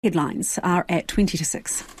Headlines are at 20 to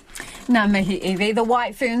 6. Ngā mihi, Evie. The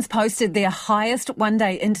White Ferns posted their highest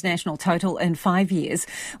one-day international total in 5 years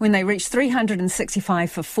when they reached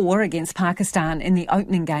 365 for 4 against Pakistan in the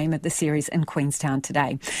opening game of the series in Queenstown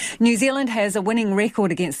today. New Zealand has a winning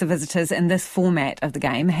record against the visitors in this format of the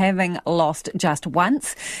game, having lost just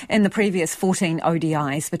once in the previous 14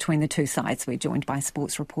 ODIs between the two sides. We're joined by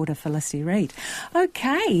sports reporter Felicity Reid.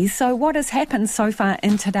 OK, so what has happened so far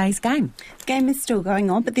in today's game? The game is still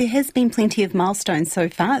going on, but there has been plenty of milestones so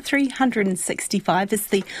far. 365 is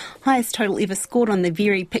the highest total ever scored on the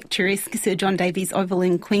very picturesque Sir John Davies Oval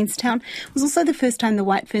in Queenstown. It was also the first time the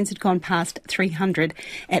White Ferns had gone past 300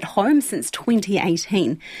 at home since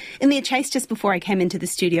 2018. In their chase just before I came into the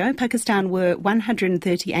studio, Pakistan were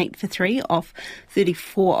 138 for 3 off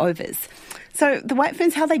 34 overs. So the White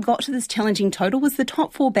Ferns, how they got to this challenging total was the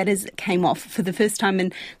top 4 batters came off for the first time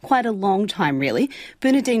in quite a long time, really.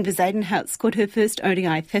 Bernadine Verzadenhout scored her first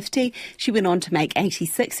ODI 50. She went on to make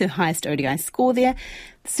 86, her highest ODI score there.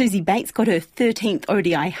 Susie Bates got her 13th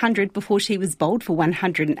ODI 100 before she was bowled for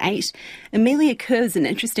 108. Amelia Kerr is an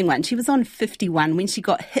interesting one. She was on 51 when she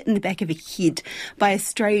got hit in the back of her head by a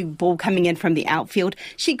stray ball coming in from the outfield.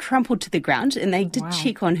 She crumpled to the ground and they did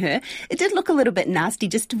check on her. It did look a little bit nasty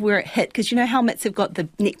just to where it hit because, you know, helmets have got the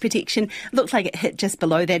neck protection. It looked like it hit just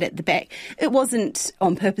below that at the back. It wasn't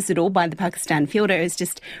on purpose at all by the Pakistan fielder. It was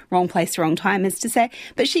just wrong place, wrong time, as to say.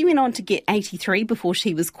 But she went on to get 83 before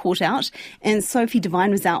she was caught out. And Sophie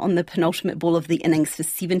Devine was out on the penultimate ball of the innings for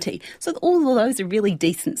 70. So all of those are really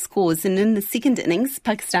decent scores. And in the second innings,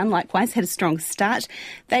 Pakistan likewise had a strong start.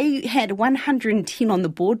 They had 110 on the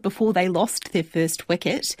board before they lost their first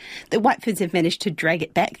wicket. The White Ferns have managed to drag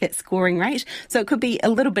it back, that scoring rate. So it could be a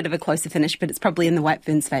little bit of a closer finish, but it's probably in the White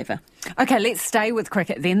Ferns' favour. OK, let's stay with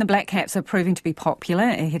cricket then. The Black Caps are proving to be popular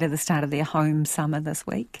ahead of the start of their home summer this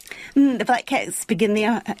week. The Black Caps begin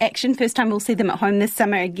their action. First time we'll see them at home this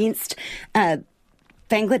summer against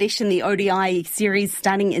Bangladesh in the ODI series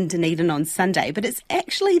starting in Dunedin on Sunday, but it's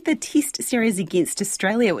actually the Test series against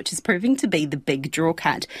Australia which is proving to be the big draw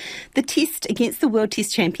card. The Test against the World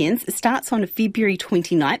Test champions starts on February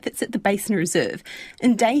 29th. It's at the Basin Reserve,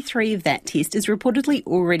 and day 3 of that Test is reportedly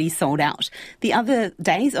already sold out. The other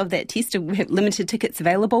days of that Test have limited tickets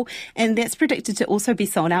available, and that's predicted to also be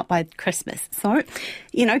sold out by Christmas. So,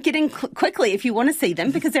 you know, get in quickly if you want to see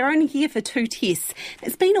them because they're only here for 2 Tests.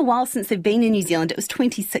 It's been a while since they've been in New Zealand. It was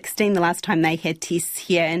 2016 the last time they had tests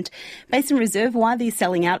here, and Basin Reserve, while they're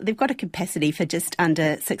selling out, they've got a capacity for just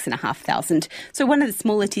under 6,500. So one of the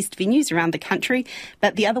smaller test venues around the country,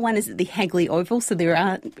 but the other one is at the Hagley Oval, so there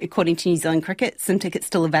are, according to New Zealand Cricket, some tickets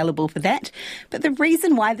still available for that. But the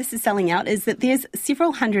reason why this is selling out is that there's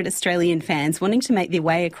several hundred Australian fans wanting to make their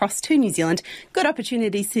way across to New Zealand. Good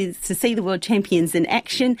opportunities to see the world champions in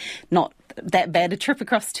action, not that bad a trip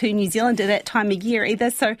across to New Zealand at that time of year either.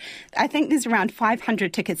 So I think there's around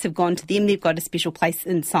 500 tickets have gone to them. They've got a special place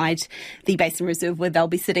inside the Basin Reserve where they'll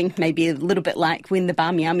be sitting, maybe a little bit like when the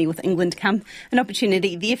Barmy Army with England come, an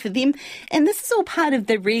opportunity there for them. And this is all part of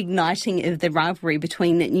the reigniting of the rivalry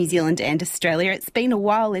between New Zealand and Australia. It's been a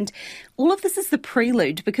while, and all of this is the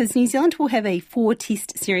prelude because New Zealand will have a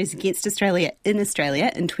 4-test series against Australia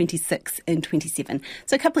in 26 and 27.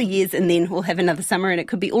 So a couple of years and then we'll have another summer, and it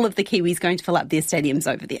could be all of the Kiwis going to fill up their stadiums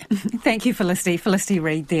over there. Thank you, Felicity. Felicity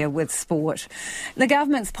Reid there with sport. The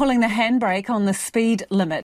government's pulling the handbrake on the speed limit